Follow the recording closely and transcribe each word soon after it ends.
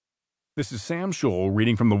This is Sam Scholl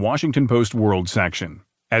reading from the Washington Post World section.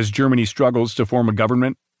 As Germany struggles to form a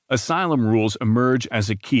government, asylum rules emerge as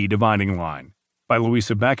a key dividing line. By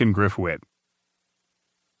Luisa, Beck, and Griff, Witte.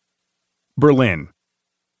 Berlin.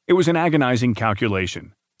 It was an agonizing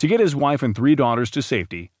calculation. To get his wife and 3 daughters to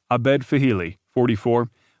safety, Abed Fahili, 44,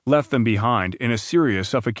 left them behind in a Syria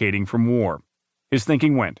suffocating from war. His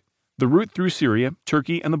thinking went, the route through Syria,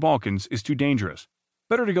 Turkey, and the Balkans is too dangerous.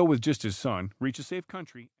 Better to go with just his son, reach a safe country.